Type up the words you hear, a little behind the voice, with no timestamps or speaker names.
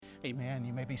Amen.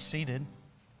 You may be seated.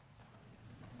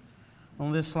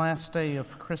 On this last day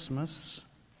of Christmas,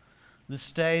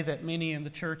 this day that many in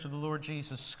the Church of the Lord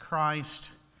Jesus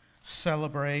Christ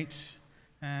celebrate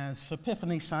as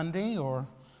Epiphany Sunday, or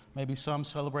maybe some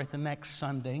celebrate the next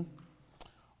Sunday.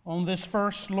 On this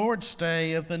first Lord's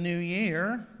Day of the new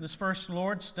year, this first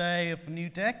Lord's Day of a new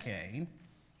decade,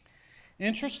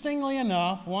 interestingly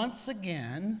enough, once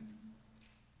again,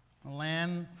 a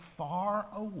land far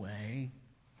away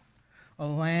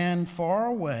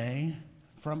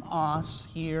from us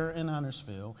here in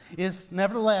Huntersville, is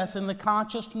nevertheless in the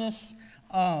consciousness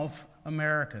of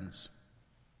Americans.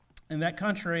 And that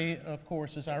country, of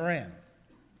course, is Iran.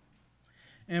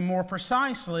 And more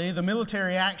precisely, the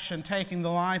military action taking the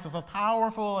life of a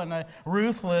powerful and a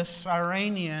ruthless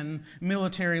Iranian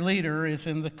military leader is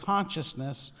in the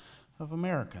consciousness of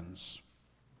Americans.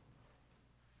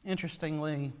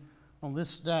 Interestingly, on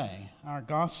this day, our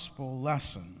gospel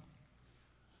lesson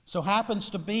so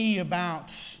happens to be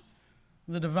about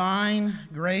the divine,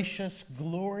 gracious,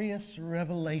 glorious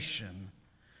revelation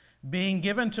being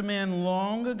given to men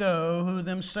long ago who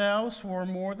themselves were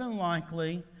more than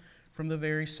likely from the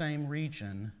very same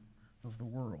region of the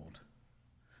world,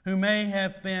 who may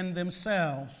have been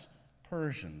themselves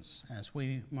Persians, as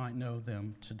we might know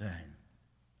them today.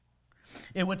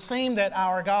 It would seem that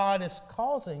our God is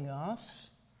causing us,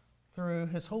 through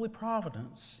His holy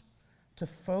providence, to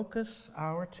focus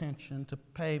our attention, to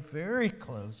pay very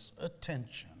close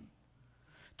attention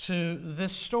to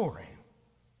this story,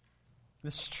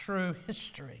 this true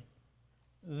history,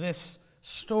 this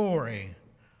story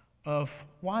of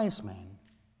wise men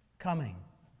coming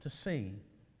to see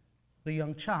the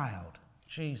young child,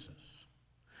 Jesus.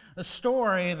 A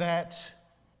story that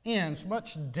ends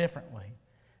much differently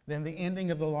than the ending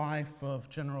of the life of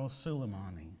General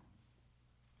Soleimani.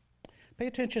 Pay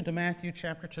attention to Matthew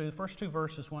chapter 2, the first two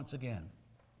verses once again.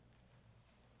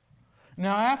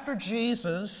 Now, after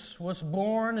Jesus was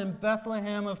born in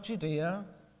Bethlehem of Judea,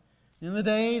 in the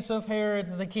days of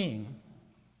Herod the king,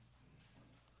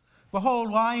 behold,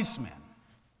 wise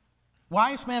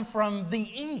men from the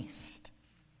east,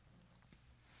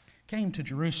 came to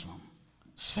Jerusalem,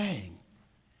 saying,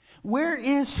 "Where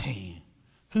is he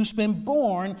who's been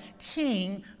born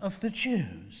King of the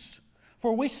Jews?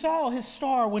 For we saw his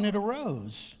star when it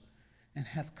arose, and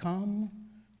have come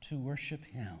to worship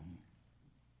him."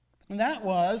 And that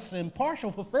was in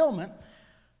partial fulfillment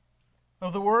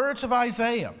of the words of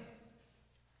Isaiah,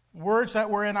 words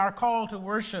that were in our call to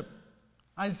worship.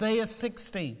 Isaiah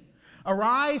 60,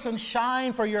 "Arise and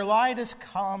shine, for your light is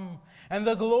come, and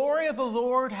the glory of the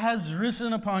Lord has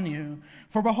risen upon you.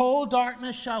 For behold,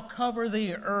 darkness shall cover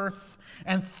the earth,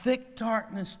 and thick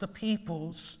darkness the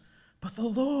peoples. But the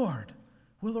Lord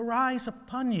will arise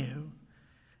upon you,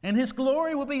 and his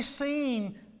glory will be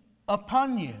seen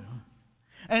upon you.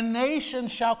 And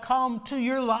nations shall come to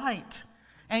your light,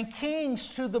 and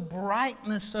kings to the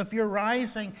brightness of your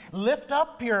rising. Lift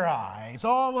up your eyes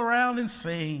all around and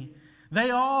see.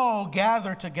 They all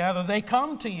gather together. They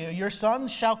come to you. Your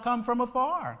sons shall come from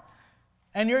afar,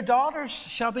 and your daughters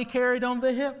shall be carried on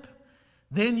the hip.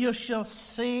 Then you shall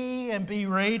see and be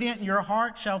radiant, and your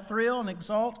heart shall thrill and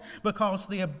exult, because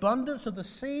the abundance of the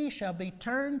sea shall be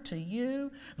turned to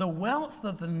you. The wealth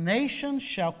of the nations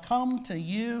shall come to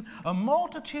you. A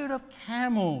multitude of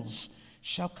camels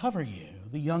shall cover you,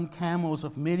 the young camels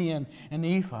of Midian and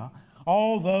Ephah.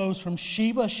 All those from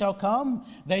Sheba shall come.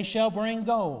 They shall bring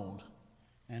gold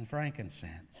and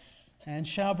frankincense, and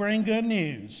shall bring good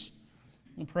news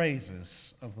and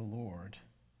praises of the Lord."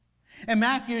 In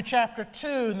Matthew chapter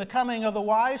 2, the coming of the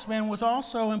wise men was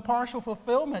also in partial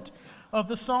fulfillment of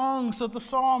the songs of the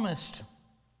psalmist.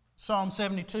 Psalm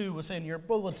 72 was in your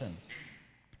bulletin.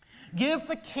 "Give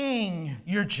the king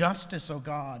your justice, O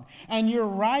God, and your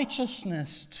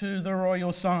righteousness to the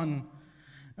royal son.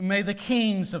 May the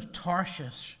kings of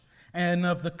Tarshish and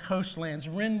of the coastlands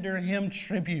render him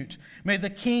tribute. May the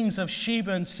kings of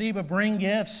Sheba and Seba bring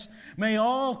gifts. May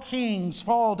all kings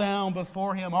fall down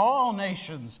before him. All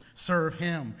nations serve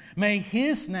him. May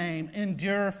his name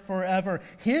endure forever,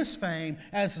 his fame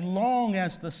as long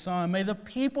as the sun. May the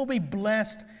people be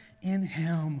blessed in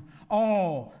him.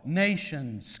 All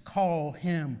nations call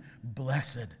him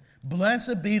blessed.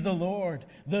 Blessed be the Lord,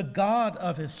 the God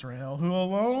of Israel, who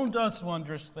alone does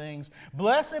wondrous things.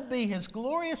 Blessed be his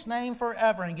glorious name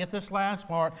forever." And get this last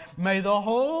part. "May the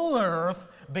whole earth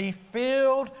be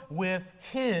filled with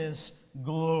his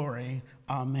glory."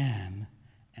 Amen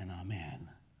and amen.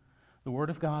 The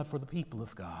word of God for the people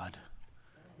of God.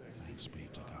 Thanks be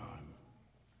to God.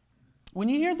 When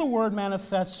you hear the word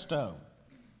manifesto,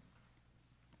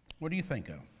 what do you think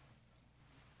of?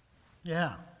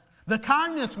 Yeah. the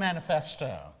Kindness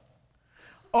Manifesto.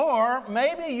 Or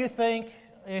maybe you think,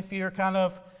 if you're kind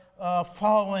of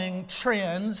following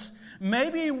trends,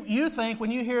 maybe you think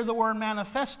when you hear the word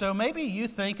manifesto, maybe you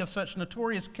think of such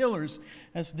notorious killers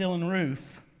as Dylann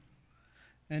Roof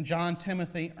and John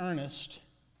Timothy Ernest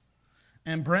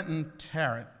and Brenton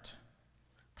Tarrant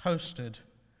posted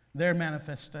their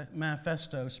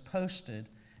manifestos posted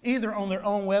either on their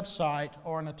own website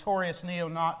or a notorious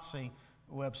neo-Nazi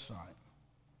website,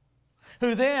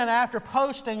 who then, after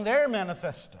posting their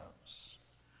manifestos,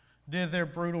 did their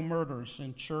brutal murders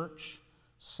in church,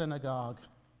 synagogue,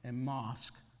 and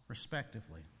mosque,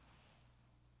 respectively.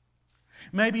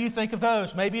 Maybe you think of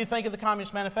those. Maybe you think of the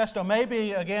Communist Manifesto.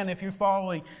 Maybe, again, if you're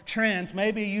following trends,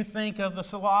 maybe you think of the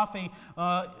Salafi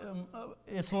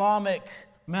Islamic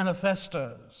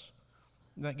manifestos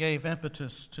that gave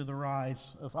impetus to the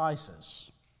rise of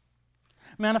ISIS.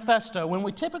 Manifesto, when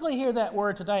we typically hear that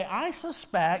word today, I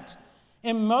suspect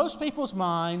in most people's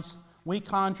minds we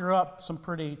conjure up some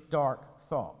pretty dark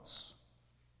thoughts.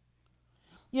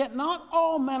 Yet not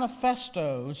all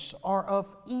manifestos are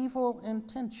of evil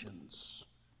intentions.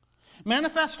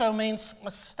 Manifesto means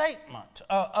a statement,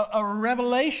 a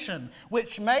revelation,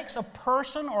 which makes a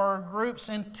person or a group's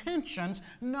intentions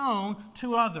known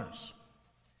to others.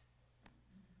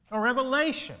 A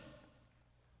revelation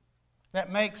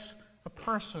that makes a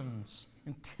person's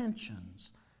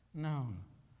intentions known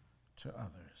to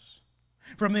others.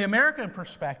 From the American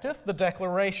perspective, the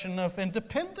Declaration of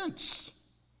Independence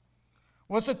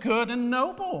was a good and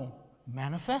noble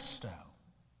manifesto.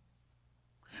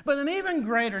 But an even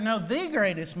greater, no, the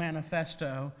greatest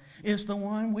manifesto is the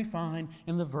one we find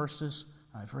in the verses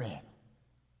I've read.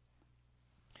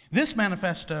 This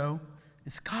manifesto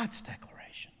is God's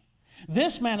declaration.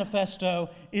 This manifesto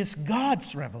is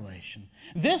God's revelation.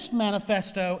 This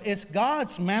manifesto is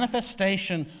God's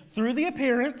manifestation through the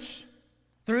appearance,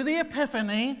 through the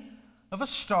epiphany of a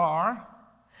star,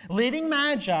 leading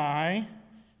Magi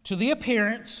to the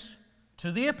appearance,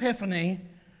 to the epiphany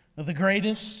of the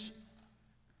greatest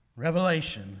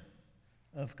revelation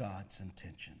of God's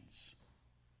intentions,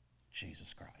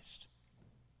 Jesus Christ.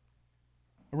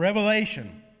 A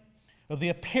revelation of the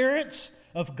appearance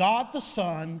of God the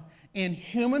Son in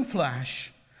human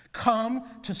flesh, come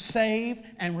to save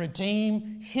and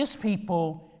redeem His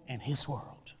people and His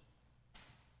world.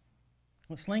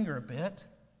 Let's linger a bit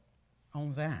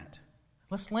on that.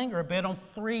 Let's linger a bit on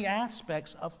three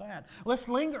aspects of that. Let's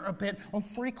linger a bit on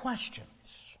three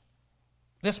questions.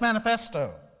 This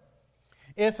manifesto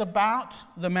is about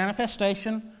the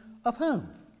manifestation of whom?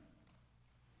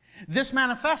 This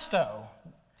manifesto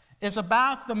is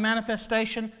about the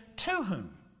manifestation to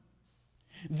whom?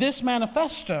 This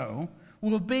manifesto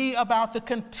will be about the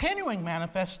continuing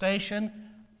manifestation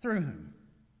through whom?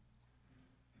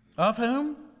 Of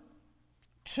whom?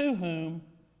 To whom?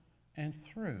 And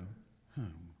through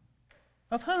whom?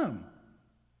 Of whom?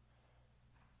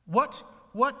 What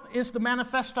is the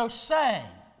manifesto saying?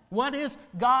 What is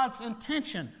God's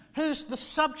intention? Who's the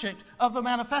subject of the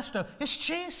manifesto? It's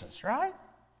Jesus, right?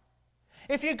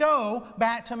 If you go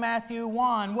back to Matthew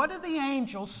 1, what did the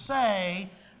angels say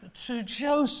to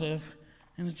Joseph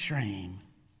in a dream?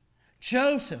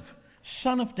 Joseph,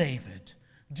 son of David,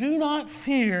 do not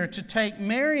fear to take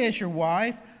Mary as your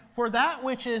wife, for that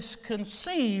which is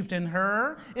conceived in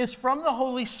her is from the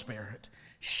Holy Spirit.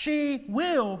 She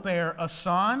will bear a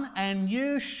son, and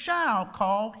you shall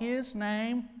call his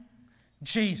name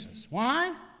Jesus.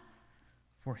 Why?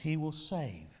 For he will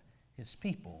save his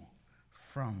people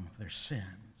from their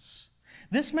sins.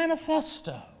 This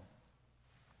manifesto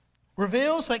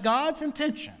reveals that God's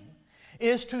intention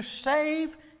is to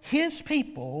save his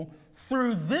people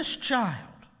through this child,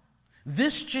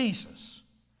 this Jesus.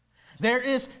 There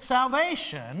is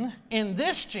salvation in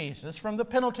this Jesus from the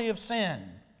penalty of sin.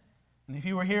 And if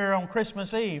you were here on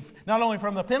Christmas Eve, not only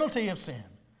from the penalty of sin,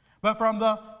 but from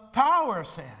the power of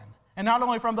sin. And not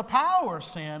only from the power of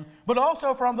sin, but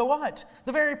also from the what?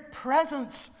 The very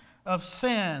presence of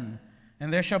sin.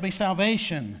 And there shall be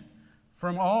salvation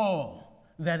from all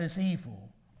that is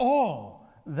evil, all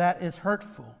that is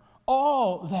hurtful,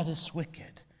 all that is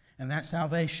wicked. And that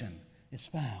salvation is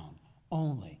found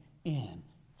only in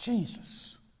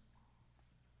Jesus.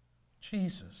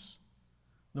 Jesus,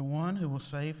 the one who will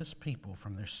save his people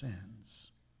from their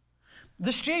sins.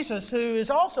 This Jesus who is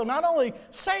also not only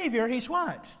Savior, he's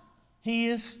what? He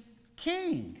is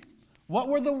King. What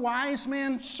were the wise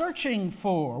men searching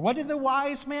for? What did the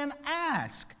wise men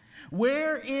ask?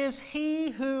 Where is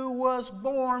he who was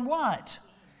born what?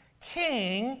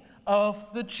 King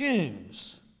of the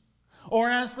Jews. Or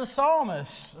as the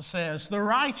psalmist says, the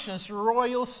righteous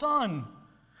royal son.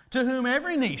 to whom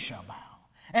every knee shall bow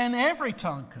and every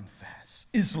tongue confess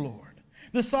is Lord.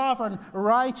 The sovereign,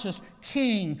 righteous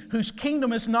King, whose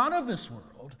kingdom is not of this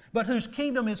world, but whose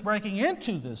kingdom is breaking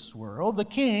into this world, the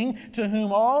King to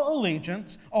whom all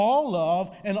allegiance, all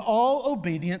love, and all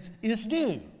obedience is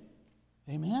due.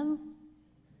 Amen?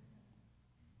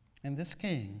 And this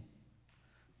King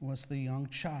was the young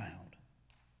child,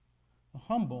 a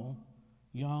humble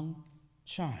young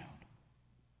child,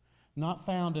 not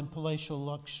found in palatial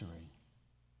luxury,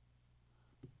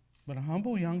 but a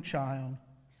humble young child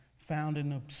found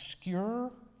in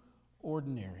obscure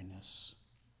ordinariness.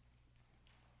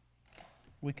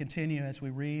 We continue as we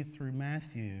read through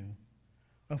Matthew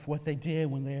of what they did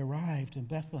when they arrived in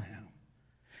Bethlehem.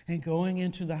 And going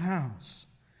into the house,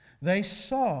 they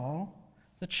saw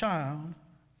the child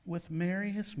with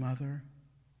Mary his mother,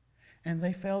 and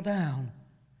they fell down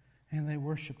and they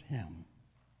worshiped him.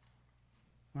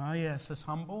 Ah, yes, this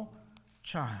humble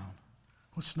child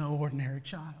was no ordinary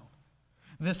child.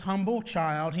 This humble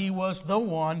child, he was the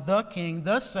one, the King,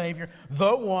 the Savior,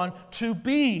 the one to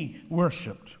be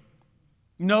worshiped.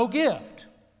 No gift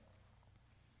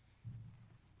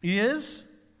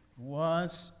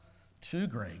was too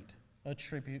great a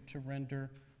tribute to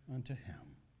render unto him.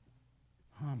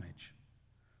 Homage,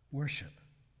 worship,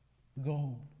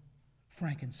 gold,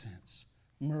 frankincense,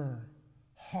 myrrh,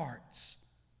 hearts,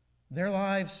 their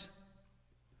lives,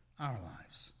 our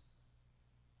lives.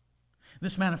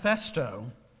 This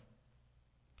manifesto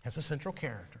has a central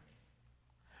character.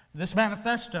 This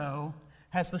manifesto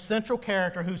has the central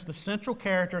character who's the central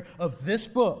character of this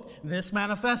book. This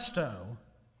manifesto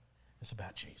is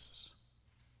about Jesus.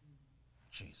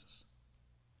 Jesus.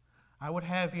 I would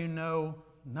have you know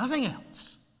nothing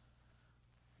else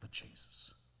but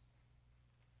Jesus.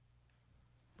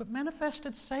 But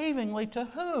manifested savingly to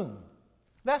whom?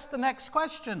 That's the next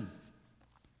question.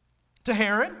 To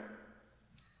Herod?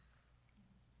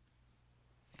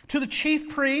 To the chief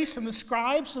priests and the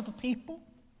scribes of the people?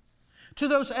 To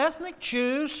those ethnic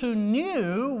Jews who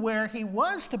knew where he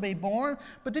was to be born,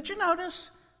 but did you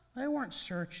notice they weren't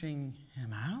searching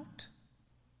him out?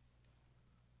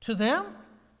 To them?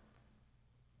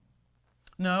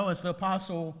 No, as the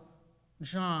Apostle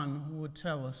John would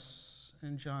tell us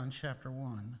in John chapter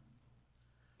 1.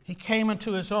 He came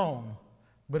unto his own,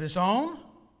 but his own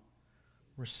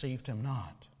received him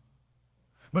not.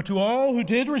 But to all who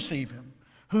did receive him,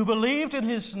 who believed in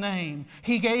his name,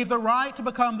 he gave the right to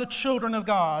become the children of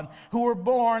God, who were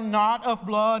born not of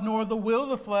blood, nor the will of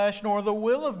the flesh, nor the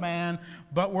will of man,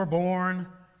 but were born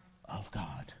of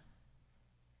God.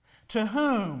 To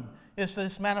whom is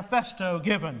this manifesto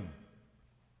given?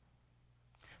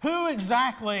 Who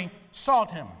exactly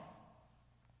sought him?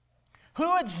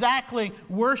 Who exactly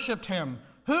worshiped him?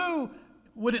 Who,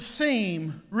 would it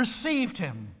seem, received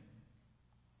him?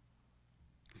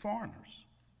 Foreigners.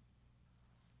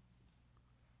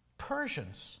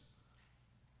 Persians,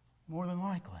 more than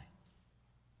likely.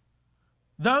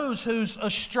 Those whose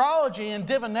astrology and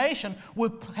divination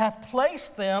would have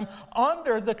placed them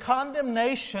under the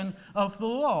condemnation of the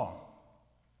law.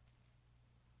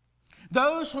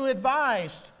 Those who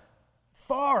advised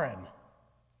foreign,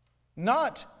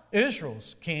 not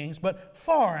Israel's kings, but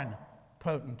foreign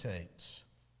potentates.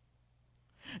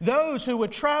 Those who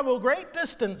would travel great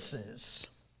distances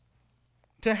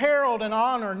to herald and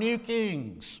honor new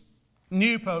kings,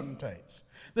 new potentates.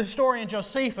 The historian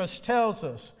Josephus tells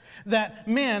us that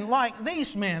men like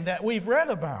these men that we've read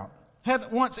about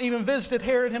had once even visited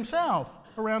Herod himself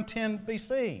around 10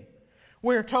 BC.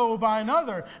 We're told by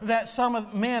another that some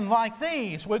of men like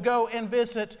these would go and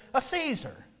visit a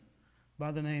Caesar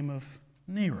by the name of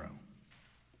Nero.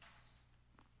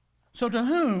 So to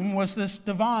whom was this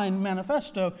divine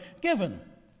manifesto given?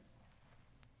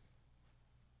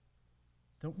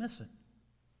 Don't miss it.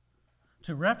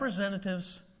 To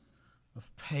representatives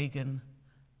of pagan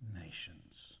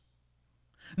nations.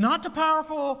 Not to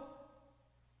powerful,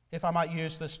 if I might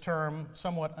use this term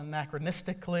somewhat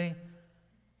anachronistically,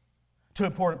 to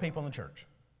important people in the church.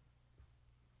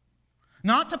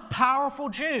 Not to powerful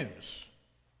Jews,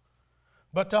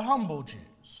 but to humble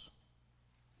Jews.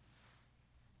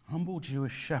 Humble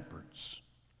Jewish shepherds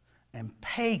and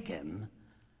pagan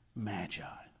magi.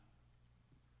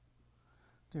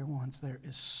 Dear ones, there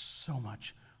is so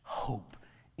much hope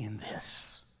in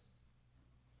this.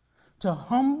 To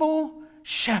humble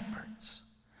shepherds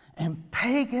and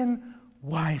pagan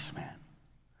wise men,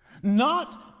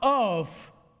 not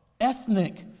of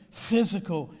ethnic,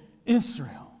 physical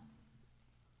Israel,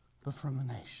 but from the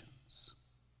nations.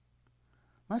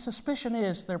 My suspicion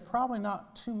is there are probably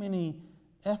not too many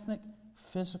ethnic,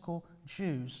 physical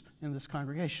Jews in this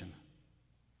congregation.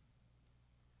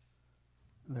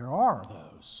 there are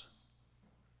those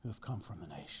who have come from the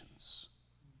nations.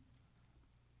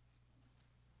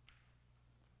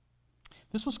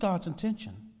 This was God's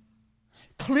intention.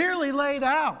 Clearly laid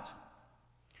out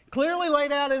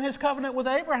in his covenant with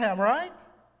Abraham, right?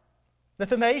 That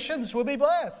the nations will be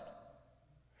blessed.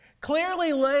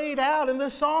 Clearly laid out in the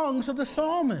songs of the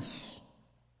psalmists.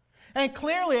 And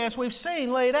clearly, as we've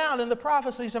seen, laid out in the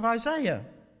prophecies of Isaiah.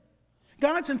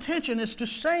 God's intention is to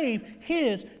save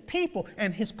his people,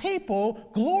 and his people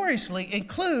gloriously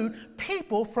include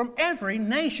people from every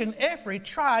nation, every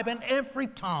tribe, and every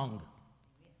tongue.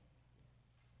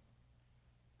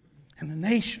 And the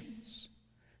nations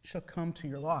shall come to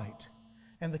your light,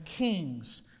 and the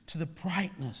kings to the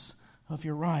brightness of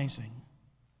your rising.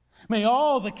 May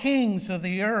all the kings of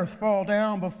the earth fall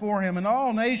down before him, and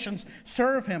all nations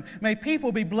serve him. May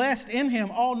people be blessed in him.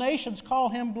 All nations call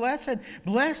him blessed.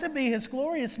 Blessed be his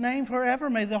glorious name forever.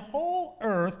 May the whole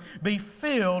earth be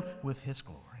filled with his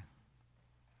glory.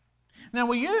 Now,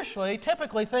 we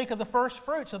typically think of the first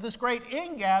fruits of this great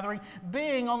ingathering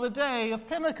being on the day of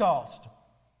Pentecost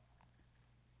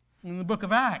in the book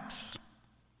of Acts.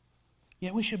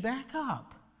 Yet we should back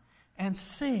up and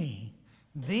see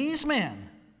these men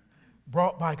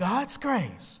brought by God's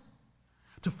grace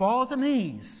to fall at the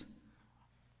knees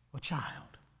of a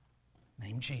child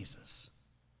named Jesus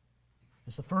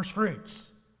is the first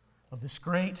fruits of this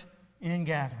great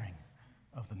ingathering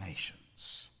of the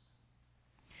nations.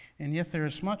 And yet there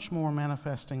is much more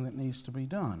manifesting that needs to be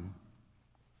done.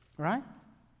 Right?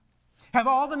 Have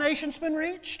all the nations been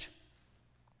reached?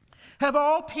 Have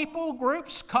all people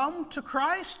groups come to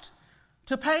Christ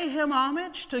to pay him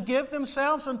homage, to give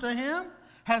themselves unto him?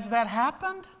 Has that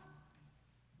happened?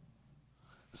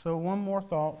 So one more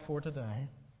thought for today.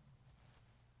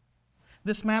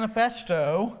 This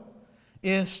manifesto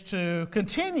is to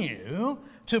continue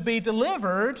to be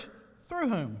delivered through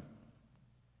whom?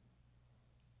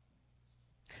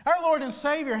 Our Lord and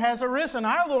Savior has arisen.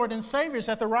 Our Lord and Savior is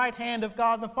at the right hand of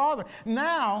God the Father.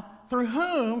 Now, through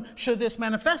whom should this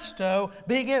manifesto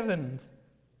be given?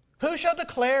 Who shall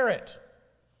declare it?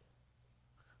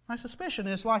 My suspicion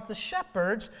is like the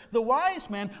shepherds, the wise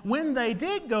men, when they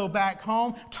did go back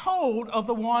home, told of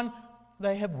the one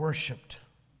they had worshipped.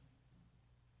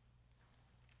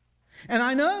 And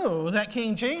I know that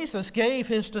King Jesus gave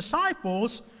his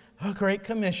disciples a great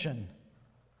commission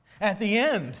at the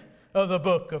end of the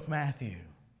book of Matthew.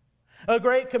 A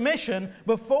great commission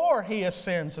before he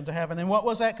ascends into heaven. And what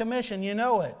was that commission? You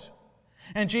know it.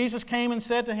 And Jesus came and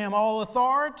said to him, all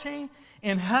authority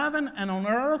in heaven and on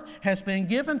earth has been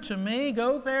given to me.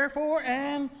 Go therefore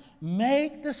and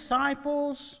make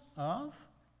disciples of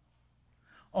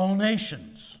all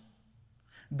nations,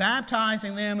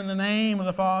 baptizing them in the name of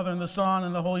the Father and the Son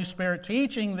and the Holy Spirit,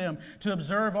 teaching them to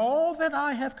observe all that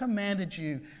I have commanded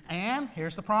you. And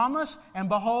here's the promise, and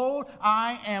behold,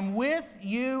 I am with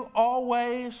you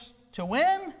always to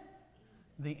when?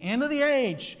 The end of the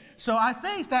age. So I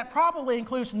think that probably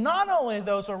includes not only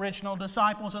those original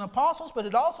disciples and apostles, but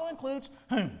it also includes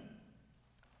whom?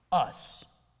 Us.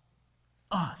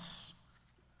 Us.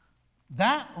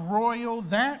 That royal,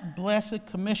 that blessed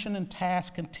commission and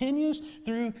task continues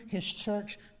through his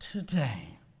church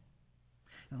today.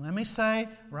 And let me say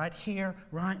right here,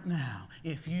 right now,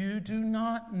 if you do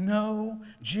not know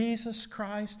Jesus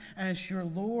Christ as your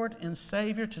Lord and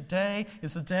Savior, today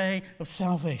is a day of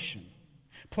salvation.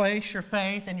 Place your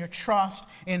faith and your trust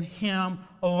in him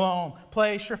alone.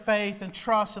 Place your faith and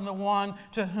trust in the one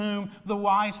to whom the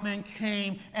wise men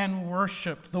came and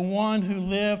worshiped. The one who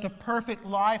lived a perfect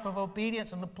life of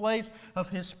obedience in the place of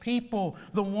his people.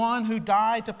 The one who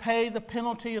died to pay the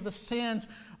penalty of the sins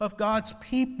of God's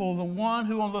people. The one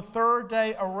who on the third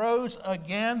day arose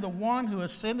again. The one who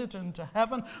ascended into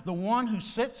heaven. The one who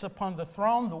sits upon the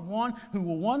throne. The one who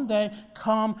will one day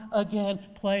come again.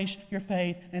 Place your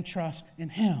faith and trust in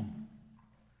him.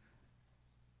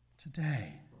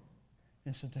 Today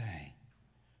is a day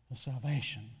of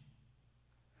salvation.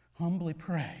 Humbly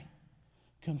pray,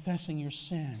 confessing your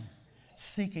sin,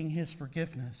 seeking his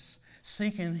forgiveness,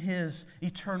 seeking his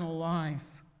eternal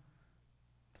life.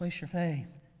 Place your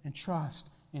faith and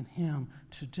trust in him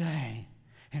today.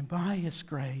 And by his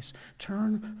grace,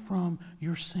 turn from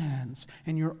your sins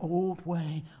and your old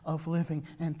way of living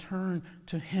and turn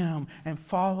to him and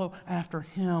follow after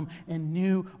him in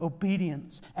new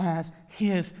obedience as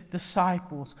his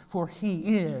disciples. For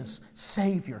he is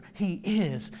Savior. He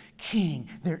is King.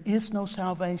 There is no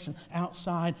salvation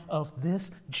outside of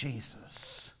this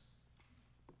Jesus.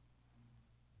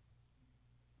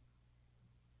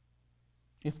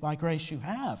 If by grace you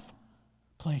have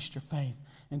placed your faith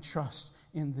and trust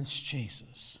in this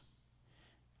Jesus,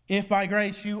 If by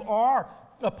grace you are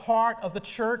a part of the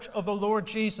church of the Lord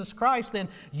Jesus Christ, then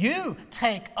you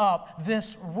take up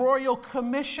this royal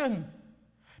commission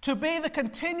to be the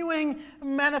continuing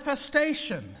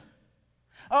manifestation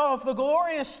of the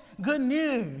glorious good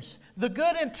news, the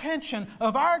good intention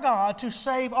of our God to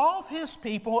save all of His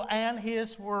people and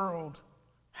His world.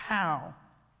 How?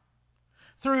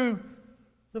 Through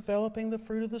developing the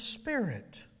fruit of the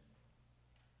Spirit: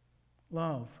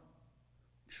 love,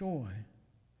 joy,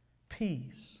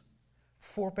 peace,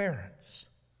 forbearance,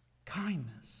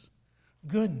 kindness,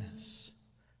 goodness,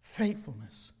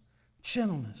 faithfulness,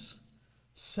 gentleness,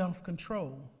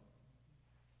 self-control.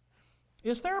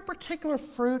 Is there a particular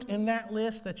fruit in that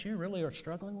list that you really are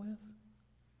struggling with?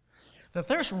 That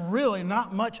there's really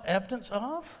not much evidence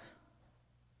of?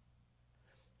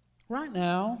 Right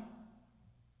now,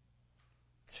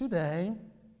 today,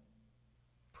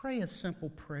 pray a simple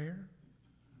prayer.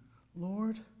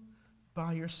 Lord,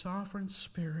 by your sovereign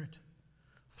Spirit,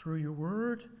 through your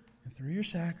word and through your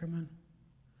sacrament,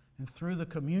 and through the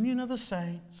communion of the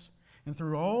saints, and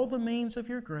through all the means of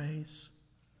your grace,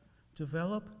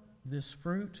 develop this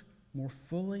fruit more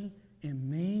fully in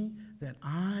me, that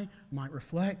I might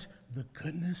reflect the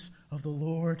goodness of the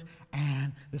Lord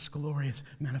and this glorious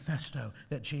manifesto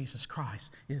that Jesus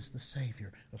Christ is the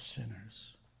Savior of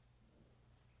sinners.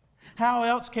 How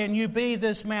else can you be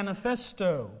this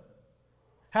manifesto?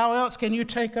 How else can you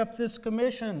take up this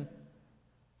commission?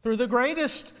 Through the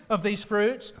greatest of these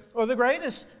fruits, or the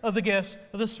greatest of the gifts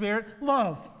of the Spirit,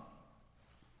 love.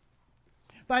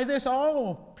 By this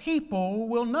all people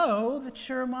will know that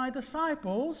you're my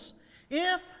disciples,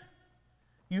 if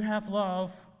you have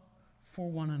love for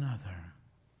one another.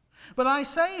 But I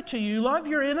say to you, love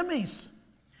your enemies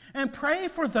and pray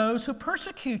for those who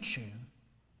persecute you.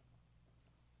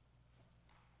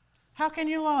 How can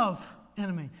you love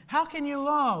enemy? How can you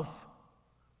love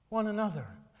one another?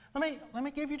 Let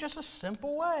me give you just a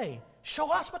simple way. Show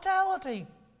hospitality.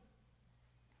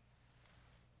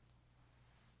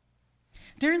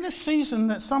 During this season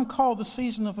that some call the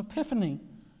season of Epiphany,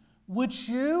 would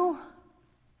you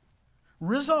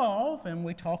resolve, and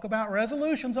we talk about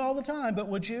resolutions all the time, but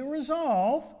would you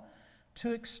resolve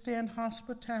to extend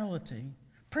hospitality,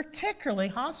 particularly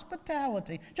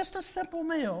hospitality, just a simple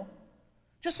meal,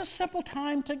 just a simple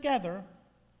time together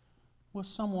with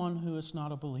someone who is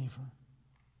not a believer?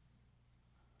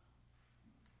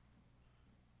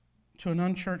 To an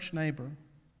unchurched neighbor,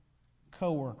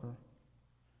 co-worker,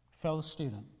 fellow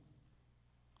student.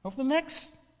 Over the next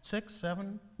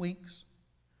 6-7 weeks,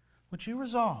 would you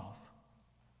resolve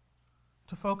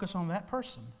to focus on that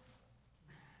person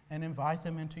and invite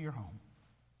them into your home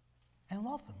and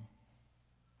love them?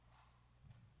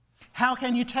 How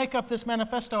can you take up this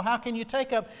manifesto? How can you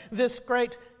take up this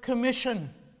great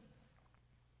commission?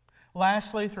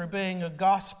 Lastly, through being a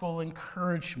gospel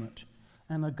encouragement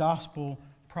and a gospel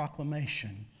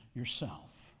proclamation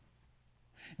yourself.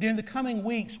 During the coming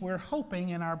weeks, we're hoping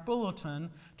in our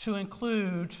bulletin to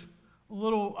include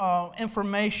little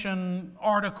information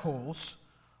articles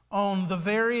on the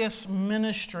various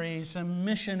ministries and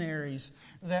missionaries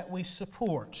that we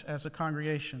support as a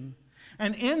congregation.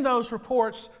 And in those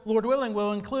reports, Lord willing,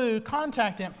 will include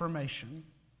contact information.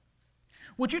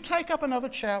 Would you take up another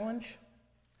challenge?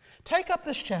 Take up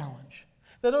this challenge,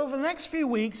 that over the next few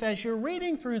weeks, as you're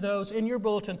reading through those in your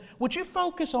bulletin, would you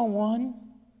focus on one?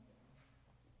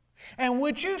 And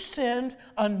would you send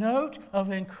a note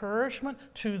of encouragement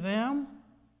to them?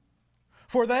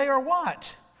 For they are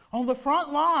what? On the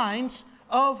front lines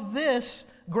of this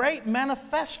great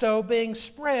manifesto being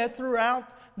spread throughout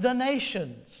the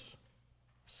nations.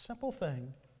 Simple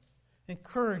thing.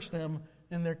 Encourage them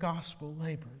in their gospel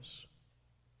labors.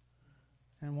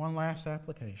 And one last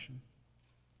application.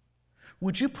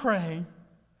 Would you pray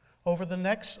over the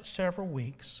next several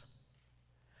weeks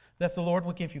that the Lord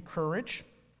would give you courage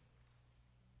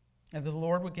and the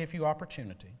Lord would give you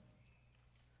opportunity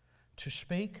to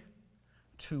speak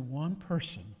to one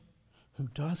person who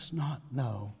does not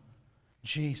know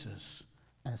Jesus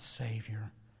as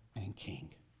Savior and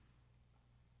King?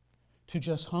 To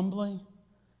just humbly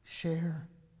share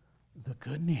the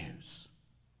good news,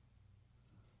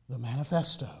 the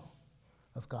manifesto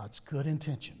of God's good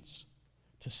intentions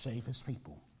to save His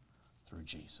people through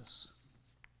Jesus.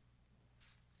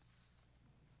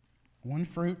 One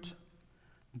fruit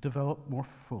developed more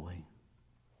fully.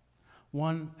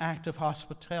 One act of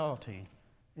hospitality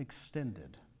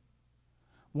extended.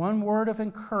 One word of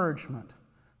encouragement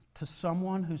to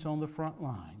someone who's on the front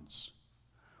lines.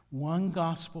 One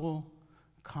gospel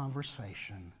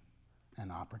conversation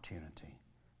and opportunity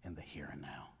in the here and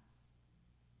now.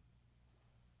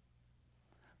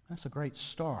 That's a great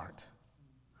start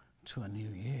to a new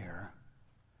year,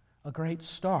 a great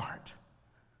start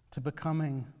to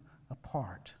becoming a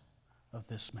part of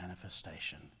this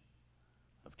manifestation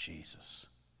of Jesus,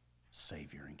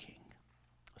 Savior and King.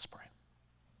 Let's pray.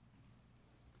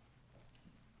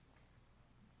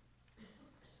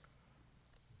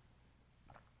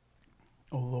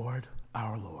 O Lord,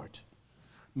 our Lord,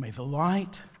 may the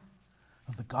light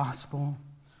of the gospel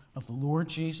of the Lord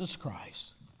Jesus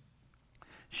Christ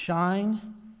shine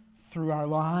through our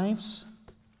lives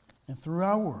and through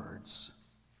our words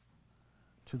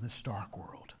to this dark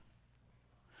world.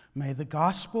 May the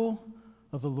gospel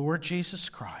of the Lord Jesus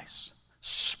Christ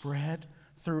spread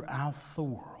throughout the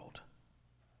world.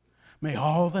 May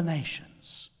all the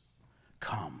nations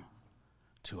come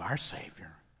to our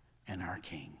Savior and our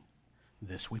King.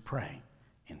 This we pray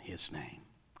in his name.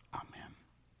 Amen.